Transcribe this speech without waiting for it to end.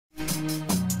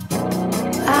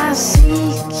I'll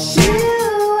seek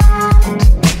you out,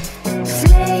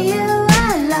 flay you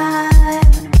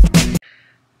alive.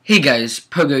 Hey guys,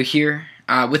 Pogo here,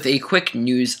 with a quick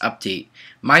news update.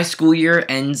 My school year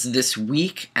ends this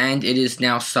week, and it is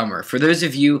now summer. For those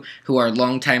of you who are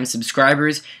longtime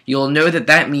subscribers, you'll know that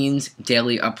that means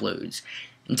daily uploads.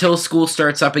 Until school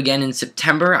starts up again in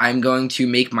September, I'm going to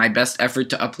make my best effort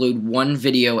to upload one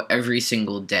video every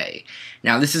single day.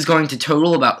 Now, this is going to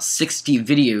total about 60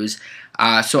 videos,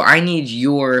 so I need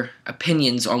your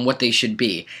opinions on what they should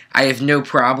be. I have no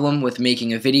problem with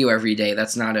making a video every day.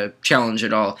 That's not a challenge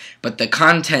at all. But the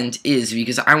content is,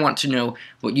 because I want to know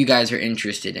what you guys are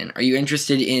interested in. Are you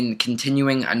interested in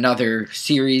continuing another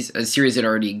series, a series that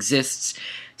already exists,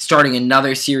 starting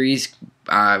another series,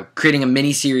 creating a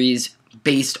mini-series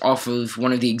based off of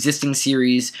one of the existing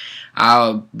series,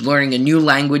 learning a new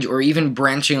language, or even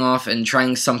branching off and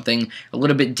trying something a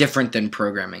little bit different than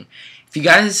programming? If you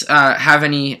guys have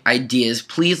any ideas,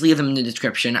 please leave them in the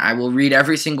description. I will read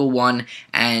every single one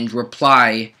and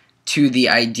reply to the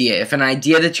idea. If an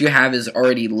idea that you have is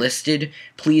already listed,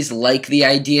 please like the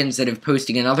idea instead of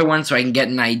posting another one so I can get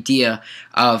an idea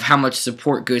of how much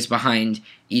support goes behind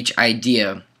each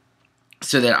idea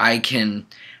so that I can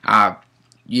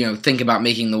think about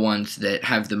making the ones that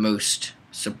have the most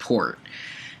support.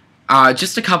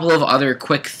 Just a couple of other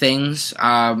quick things.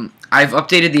 I've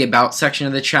updated the About section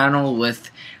of the channel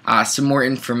with some more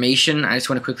information. I just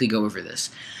want to quickly go over this.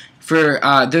 For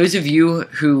those of you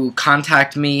who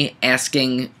contact me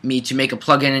asking me to make a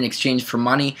plugin in exchange for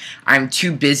money, I'm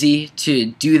too busy to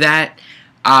do that.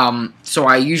 So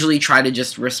I usually try to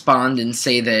just respond and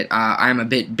say that I'm a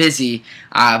bit busy,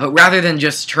 but rather than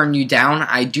just turn you down,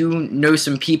 I do know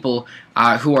some people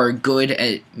who are good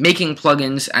at making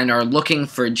plugins and are looking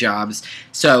for jobs.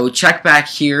 So check back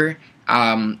here,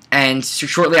 and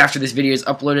shortly after this video is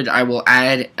uploaded, I will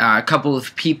add a couple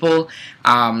of people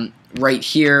right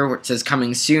here where it says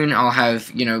coming soon. I'll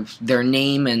have their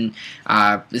name and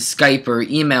Skype or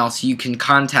email so you can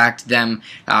contact them.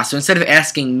 So instead of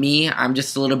asking me, I'm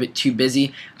just a little bit too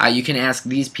busy, you can ask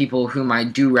these people whom I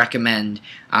do recommend,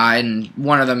 and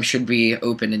one of them should be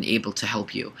open and able to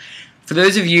help you. For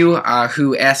those of you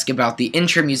who ask about the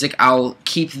intro music, I'll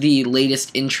keep the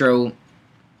latest intro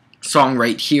song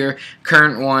right here.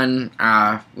 Current one,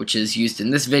 which is used in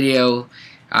this video,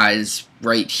 is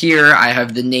right here. I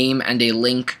have the name and a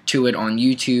link to it on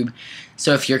YouTube.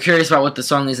 So if you're curious about what the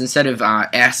song is, instead of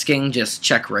asking, just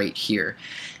check right here.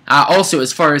 Also,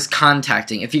 as far as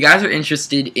contacting, if you guys are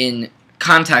interested in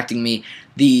contacting me,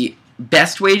 the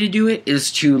best way to do it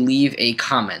is to leave a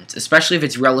comment, especially if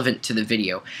it's relevant to the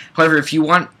video. However, if you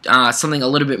want something a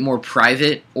little bit more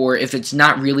private, or if it's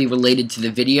not really related to the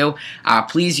video,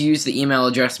 please use the email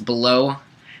address below,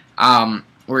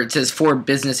 where it says for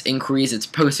business inquiries. It's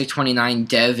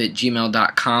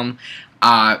postic29dev@gmail.com.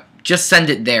 Just send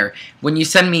it there. When you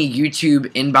send me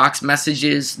YouTube inbox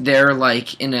messages, they're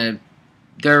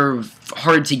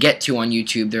hard to get to on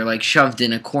YouTube. They're like shoved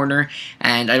in a corner,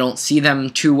 and I don't see them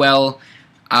too well.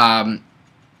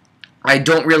 I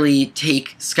don't really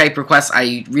take Skype requests.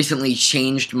 I recently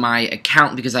changed my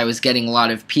account because I was getting a lot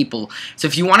of people. So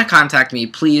if you want to contact me,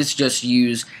 please just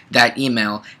use that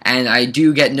email. And I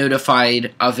do get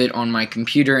notified of it on my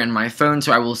computer and my phone,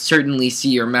 so I will certainly see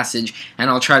your message, and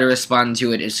I'll try to respond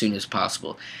to it as soon as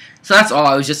possible. So that's all.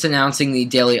 I was just announcing the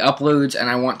daily uploads,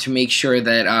 and I want to make sure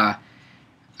that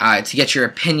to get your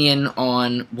opinion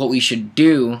on what we should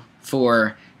do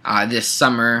for this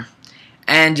summer,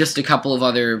 and just a couple of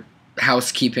other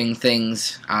housekeeping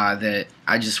things that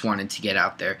I just wanted to get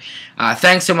out there.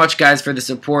 Thanks so much, guys, for the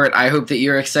support. I hope that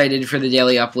you're excited for the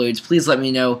daily uploads. Please let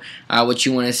me know what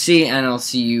you want to see, and I'll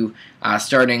see you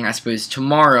starting, I suppose,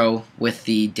 tomorrow with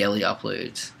the daily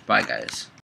uploads. Bye, guys.